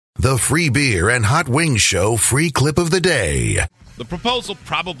The free beer and hot wings show free clip of the day. The proposal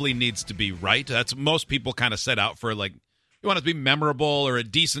probably needs to be right. That's most people kind of set out for, like, you want it to be memorable or a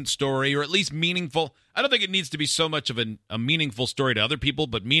decent story or at least meaningful. I don't think it needs to be so much of a meaningful story to other people,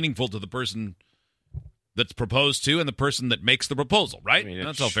 but meaningful to the person that's proposed to and the person that makes the proposal, right? I mean,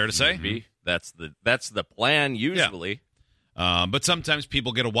 that's all fair to say. Maybe. That's the plan usually. But sometimes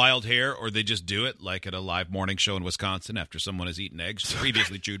people get a wild hair or they just do it, like at a live morning show in Wisconsin after someone has eaten eggs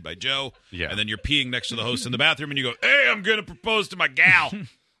previously chewed by Joe. Yeah. And then you're peeing next to the host in the bathroom and you go, hey, I'm going to propose to my gal.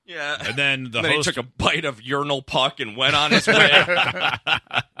 Yeah. And then the then host he took a bite of urinal puck and went on his way.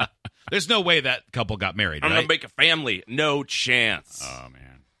 There's no way that couple got married, I'm right? going to make a family. No chance. Oh,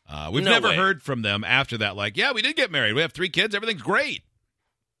 man. We've No never way. heard from them after that, like, yeah, we did get married. We have 3 kids. Everything's great.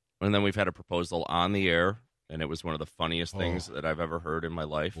 And then we've had a proposal on the air, and it was one of the funniest things that I've ever heard in my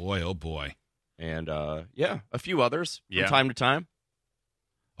life. Boy, oh boy. And, a few others Yeah. from time to time.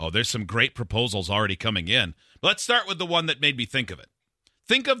 Oh, there's some great proposals already coming in. Let's start with the one that made me think of it.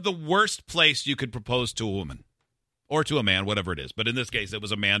 Think of the worst place you could propose to a woman. Or to a man, whatever it is. But in this case, it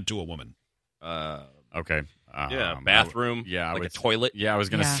was a man to a woman. Okay. Bathroom. Yeah, like a toilet. Yeah, I was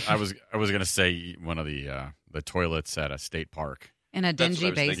gonna. Yeah. I was gonna say one of the toilets at a state park. In a That's what I dingy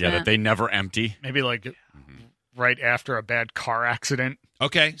was thinking. basement. Yeah, that they never empty. Maybe like right after a bad car accident.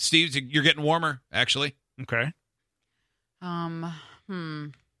 Okay, Steve, you're getting warmer, actually. Okay.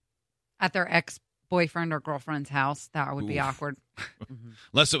 At their ex-boyfriend or girlfriend's house, that would be Oof. awkward.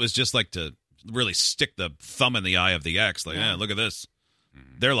 Unless it was just like to really stick the thumb in the eye of the ex. Like, Yeah. look at this.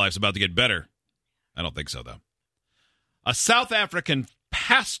 Their life's about to get better. I don't think so, though. A South African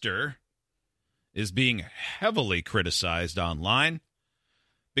pastor is being heavily criticized online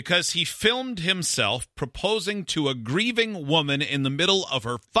because he filmed himself proposing to a grieving woman in the middle of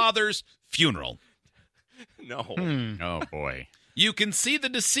her father's funeral. No. Oh boy. You can see the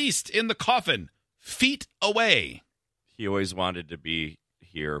deceased in the coffin, feet away. He always wanted to be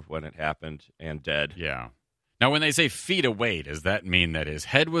here when it happened and dead. Yeah. Now, when they say feet away, does that mean that his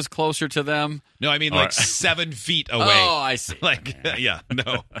head was closer to them? No, I mean Or- like 7 feet away. Oh, I see. Like, yeah,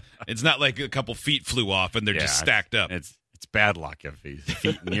 no. It's not like a couple feet flew off and they're just Yeah, stacked up. It's bad luck if he's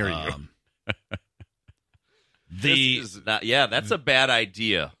feet near you. This is not, that's a bad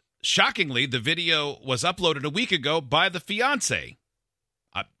idea. Shockingly, the video was uploaded a week ago by the fiance.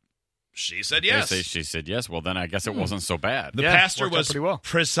 She said yes. They say she said yes. Well, then I guess it wasn't so bad. The Yeah, pastor worked out was pretty well.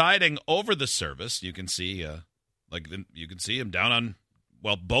 presiding over the service. You can see, you can see him down on,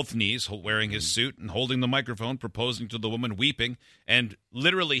 both knees, wearing his suit and holding the microphone, proposing to the woman, weeping, and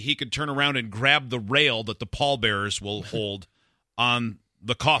literally he could turn around and grab the rail that the pallbearers will hold on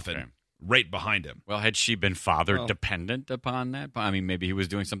the coffin Okay. right behind him. Well, had she been father dependent upon that? I mean, maybe he was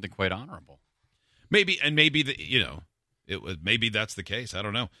doing something quite honorable. Maybe maybe that's the case. I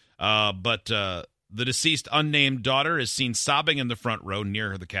don't know. But the deceased unnamed daughter is seen sobbing in the front row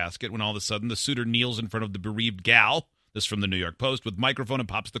near the casket when all of a sudden the suitor kneels in front of the bereaved gal. This from the New York Post with microphone and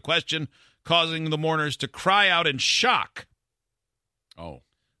pops the question, causing the mourners to cry out in shock. Oh.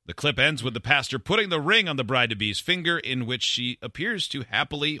 The clip ends with the pastor putting the ring on the bride-to-be's finger, in which she appears to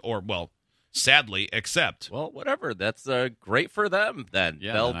happily or, sadly accept. Well, whatever. That's great for them then.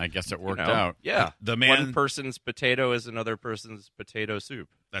 Yeah, They'll, then I guess it worked you know, out. Yeah. The man- One person's potato is another person's potato soup.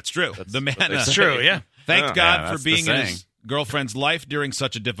 That's true. That's The man what they It's say. true, yeah. thanked Yeah. God Yeah, for that's being the in his saying. girlfriend's life during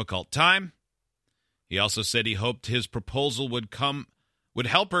such a difficult time. He also said he hoped his proposal would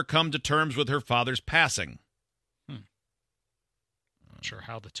help her come to terms with her father's passing. Not sure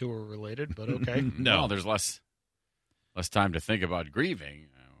how the two are related, but okay. No. Well, there's less time to think about grieving.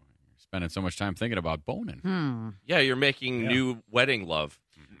 You're spending so much time thinking about boning. Yeah, you're making new wedding love.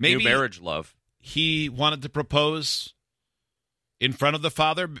 Maybe new marriage love. he wanted to propose in front of the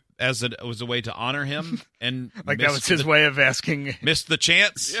father as it was a way to honor him, and Like that was his way of asking missed the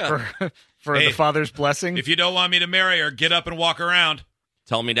chance. Yeah. for Hey, the father's blessing. If you don't want me to marry her, get up and walk around.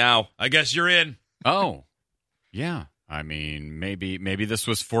 Tell me now. I guess you're in. Oh, yeah. I mean, maybe this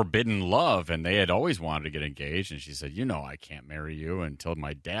was forbidden love, and they had always wanted to get engaged. And she said, I can't marry you until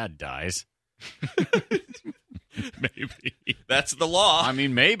my dad dies. Maybe. That's the law. I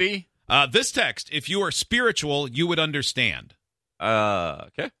mean, maybe. This text, if you are spiritual, you would understand.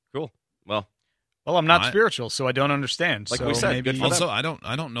 Okay, cool. Well, Well, I'm not I- spiritual, so I don't understand. Like so we said, maybe good for Also, I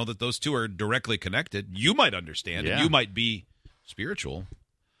don't know that those two are directly connected. You might understand, and Yeah. you might be spiritual.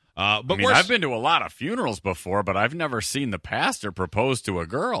 But I mean, worse, I've been to a lot of funerals before, but I've never seen the pastor propose to a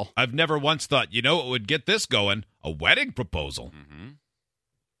girl. I've never once thought, what would get this going? A wedding proposal.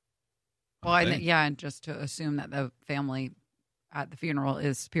 Well, Okay. and just to assume that the family at the funeral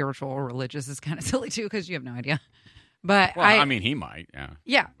is spiritual or religious is kind of silly too, because you have no idea. But Well, I mean, he might, yeah.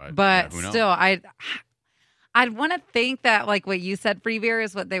 yeah, but, but who knows? still, I'd want to think that, like what you said, Free Beer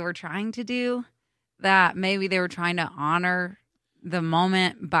is what they were trying to do. That maybe they were trying to honor the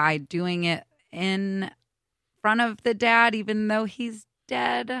moment by doing it in front of the dad, even though he's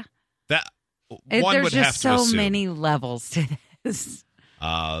dead. That one There's would just have to so assume. many levels to this.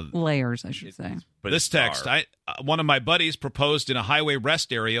 Layers, I should say. But This it's text, bizarre. one of my buddies proposed in a highway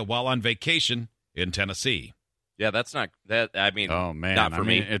rest area while on vacation in Tennessee. Yeah, that's not that. I mean, Oh, man. not for I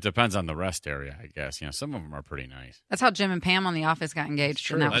mean, me. it depends on the rest area, I guess. Some of them are pretty nice. That's how Jim and Pam on The Office got engaged.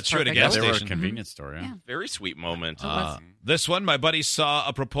 True. And that was That's true at a perfect. gas They were a station. convenience store, yeah. Yeah. Very sweet moment. This one, my buddy saw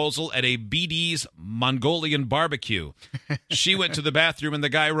a proposal at a BD's Mongolian barbecue. She went to the bathroom and the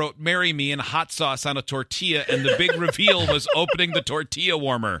guy wrote, "Marry me" in hot sauce on a tortilla, and the big reveal was opening the tortilla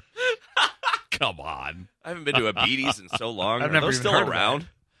warmer. Come on. I haven't been to a Beatties in so long. I've Are never those even still heard of around?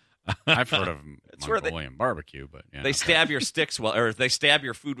 I've heard of It's where they- Mongolian barbecue, but yeah. They stab your sticks or they stab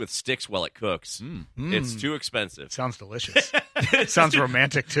your food with sticks while it cooks. It's too expensive. Sounds delicious. Sounds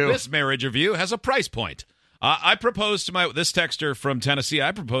romantic too. This marriage review has a price point. I proposed to this texter from Tennessee.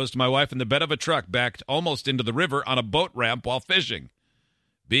 I proposed to my wife in the bed of a truck backed almost into the river on a boat ramp while fishing.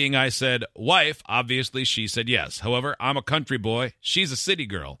 Being I said, wife, obviously she said yes. However, I'm a country boy. She's a city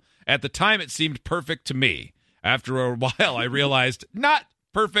girl. At the time, it seemed perfect to me. After a while, I realized not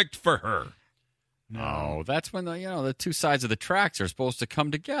perfect for her. Oh, that's when the two sides of the tracks are supposed to come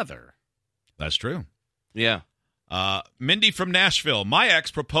together. That's true. Yeah. Mindy from Nashville. My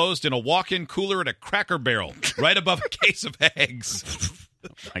ex proposed in a walk-in cooler at a Cracker Barrel right above a case of eggs.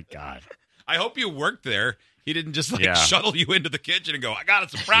 Oh, my God. I hope you worked there. He didn't just Yeah. shuttle you into the kitchen and go, "I got a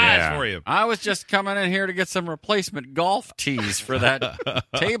surprise Yeah. for you." I was just coming in here to get some replacement golf tees for that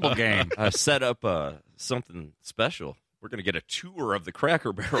table game. I set up something special. We're going to get a tour of the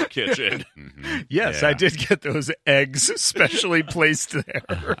Cracker Barrel kitchen. Yes, Yeah. I did get those eggs specially placed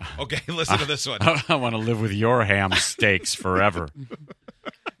there. Okay, listen to this one. I want to live with your ham steaks forever.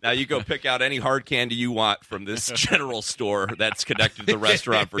 Now you go pick out any hard candy you want from this general store that's connected to the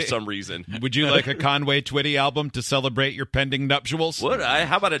restaurant for some reason. Would you like a Conway Twitty album to celebrate your pending nuptials? Would I?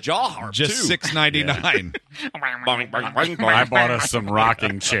 How about a jaw harp Just too? $6.99. I bought us some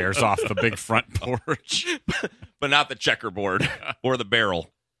rocking chairs off the big front porch. But not the checkerboard or the barrel.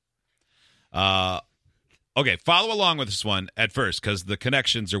 Okay, follow along with this one at first because the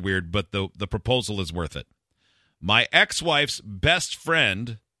connections are weird, but the proposal is worth it. My ex-wife's best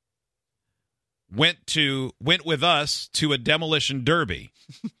friend went with us to a demolition derby.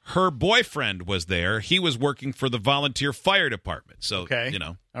 Her boyfriend was there. He was working for the volunteer fire department. So, Okay.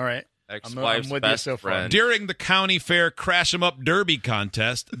 All All right. Ex-wife's I'm with you best so far. friend. During the county fair crash 'em up derby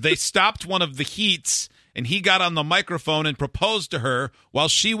contest, they stopped one of the heats and he got on the microphone and proposed to her while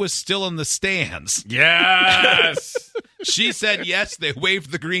she was still in the stands. Yes, She said yes. They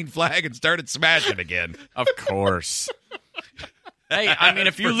waved the green flag and started smashing again. of course. Hey, I mean,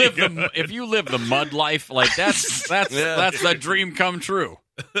 if you live the mud life, like that's the dream come true.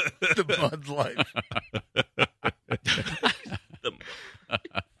 The mud life.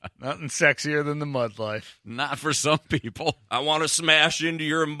 Nothing sexier than the mud life. Not for some people. I want to smash into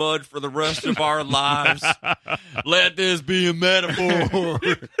your mud for the rest of our lives. Let this be a metaphor.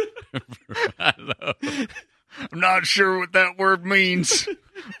 I'm not sure what that word means,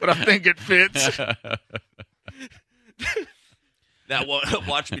 but I think it fits. Now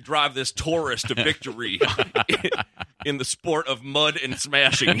watch me drive this Taurus to victory in the sport of mud and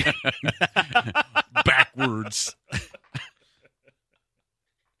smashing. Backwards.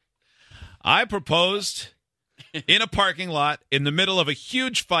 I proposed in a parking lot in the middle of a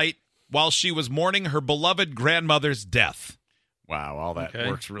huge fight while she was mourning her beloved grandmother's death. Wow, all that Okay.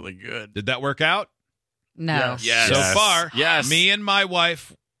 works really good. Did that work out? No. Yes. So Yes. far, Yes. me and my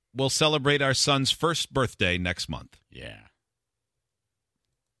wife will celebrate our son's first birthday next month. Yeah.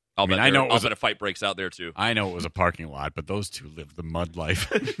 I'll mean, bet I know it I'll was bet a fight breaks out there too. I know it was a parking lot, but those two live the mud life.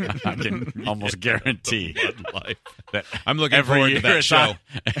 I can almost guarantee that I'm looking every forward year to that it's show. on-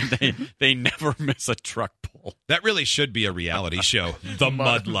 and they never miss a truck pull. That really should be a reality show. The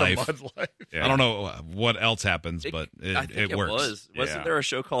Mud Life. The mud life. I don't know what else happens, but I think it works. Wasn't Yeah. there a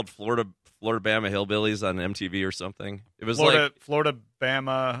show called Florida Bama Hillbillies on MTV or something? It was Florida,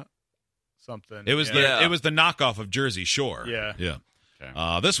 Bama, something. It was yeah. the knockoff of Jersey Shore. Yeah. Yeah.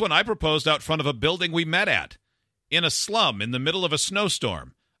 Okay. This one I proposed out front of a building we met at in a slum in the middle of a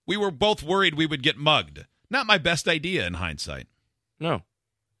snowstorm. We were both worried we would get mugged. Not my best idea in hindsight. no.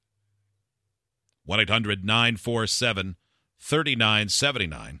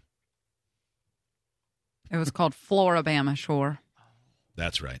 1-800-947-3979. It was called Floribama Shore.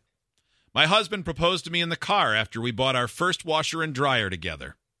 That's right. My husband proposed to me in the car after we bought our first washer and dryer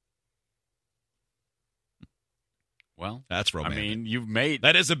together. Well, That's romantic. I mean, you've made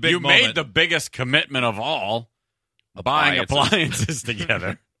that is a big you moment. made the biggest commitment of all, buying appliances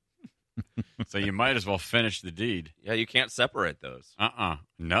together. So you might as well finish the deed. Yeah, you can't separate those.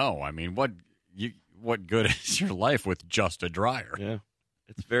 No, I mean, what good is your life with just a dryer? Yeah.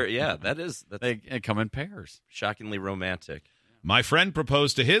 It's very, that's They come in pairs. shockingly romantic. My friend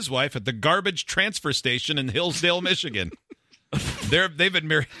proposed to his wife at the garbage transfer station in Hillsdale, Michigan. They've been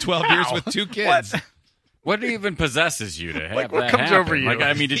married 12 years with 2 kids. What even possesses you to have Like, what that comes happen? over you? Like,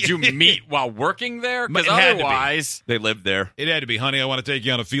 I mean, did you meet while working there? Because It had to be. otherwise, They lived there. It had to be, honey, I want to take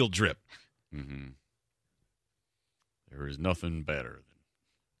you on a field trip. there is nothing better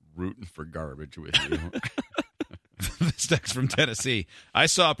than rooting for garbage with you. This text from Tennessee. I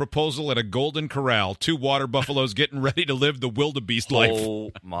saw a proposal at a Golden Corral. 2 water buffaloes getting ready to live the wildebeest life.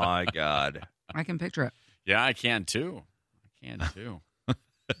 Oh, my God. I can picture it. Yeah, I can too. Yeah.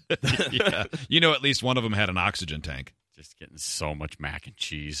 You know, at least one of them had an oxygen tank. Just getting so much mac and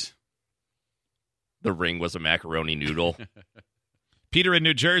cheese. The ring was a macaroni noodle. Peter in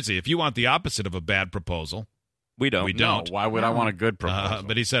New Jersey, if you want the opposite of a bad proposal, We don't. We don't. No, why would I want a good proposal?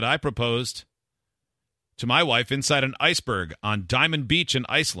 but he said, I proposed to my wife inside an iceberg on Diamond Beach in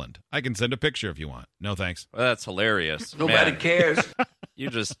Iceland. I can send a picture if you want. No, thanks. Well, that's hilarious. Nobody Man, cares. I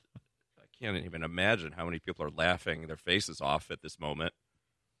can't even imagine how many people are laughing their faces off at this moment.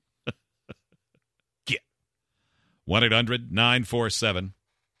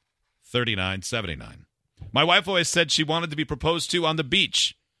 1-800-947-3979. My wife always said she wanted to be proposed to on the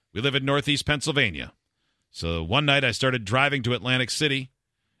beach. We live in Northeast Pennsylvania. So one night I started driving to Atlantic City,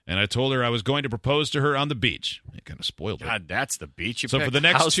 and I told her I was going to propose to her on the beach. It kind of spoiled it. God, that's the beach you So picked? for the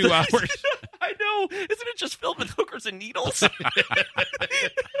next How's 2 the- hours... I know. Isn't it just filled with hookers and needles?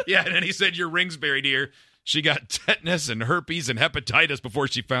 Yeah, and then he said, your ring's buried here. She got tetanus and herpes and hepatitis before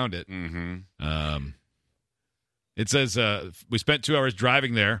she found it. It says we spent 2 hours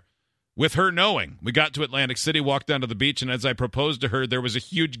driving there with her knowing. We got to Atlantic City, walked down to the beach, and as I proposed to her, there was a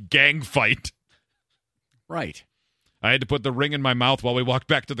huge gang fight. Right. I had to put the ring in my mouth while we walked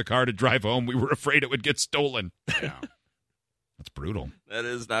back to the car to drive home. We were afraid it would get stolen. Yeah. That's brutal. That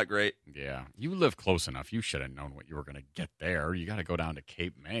is not great. Yeah. You live close enough. You should have known what you were going to get there. You got to go down to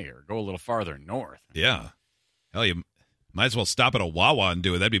Cape May or go a little farther north. Yeah. Hell, you might as well stop at a Wawa and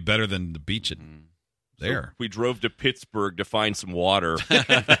do it. That'd be better than the beach there. We drove to Pittsburgh to find some water.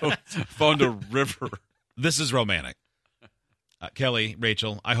 Found a river. This is romantic. Kelly,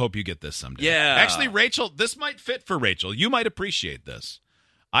 Rachel, I hope you get this someday. Yeah. Actually, Rachel, this might fit for Rachel. You might appreciate this.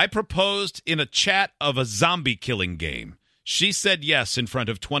 I proposed in a chat of a zombie killing game. She said yes in front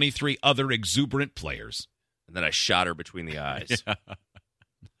of 23 other exuberant players. And then I shot her between the eyes.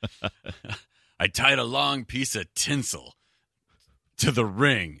 I tied a long piece of tinsel to the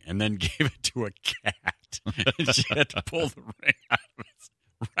ring and then gave it to a cat. And she had to pull the ring out of its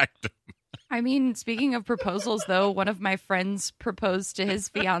rectum. I mean, speaking of proposals, though, one of my friends proposed to his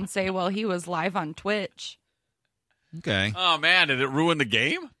fiance while he was live on Twitch. Okay. Oh, man, did it ruin the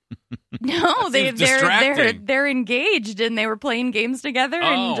game? No, seems distracting. they're engaged and they were playing games together,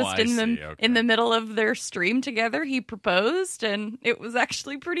 and just I see. Okay. in the middle of their stream together, he proposed, and it was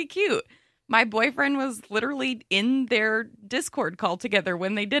actually pretty cute. My boyfriend was literally in their Discord call together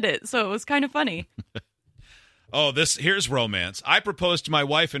when they did it, so it was kind of funny. Oh, here's romance. I proposed to my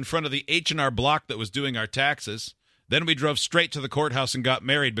wife in front of the H&R Block that was doing our taxes. Then we drove straight to the courthouse and got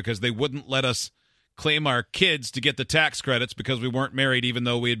married because they wouldn't let us claim our kids to get the tax credits because we weren't married, even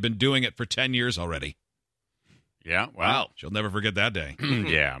though we had been doing it for 10 years already. Yeah, wow. She'll never forget that day.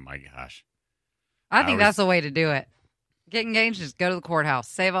 Yeah, my gosh. I think was- that's the way to do it. Get engaged, just go to the courthouse.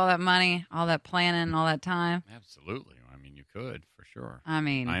 Save all that money, all that planning, all that time. Absolutely. I mean, you could, for sure. I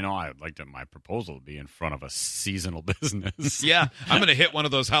mean, I know I would like my proposal to be in front of a seasonal business. Yeah, I'm going to hit one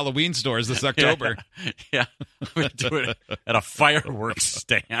of those Halloween stores this October. Yeah. I'm going to do it at a fireworks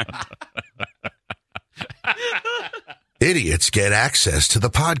stand. Idiots get access to the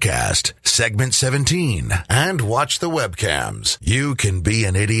podcast, segment 17, and watch the webcams. You can be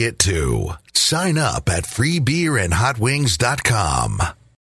an idiot too. Sign up at freebeerandhotwings.com.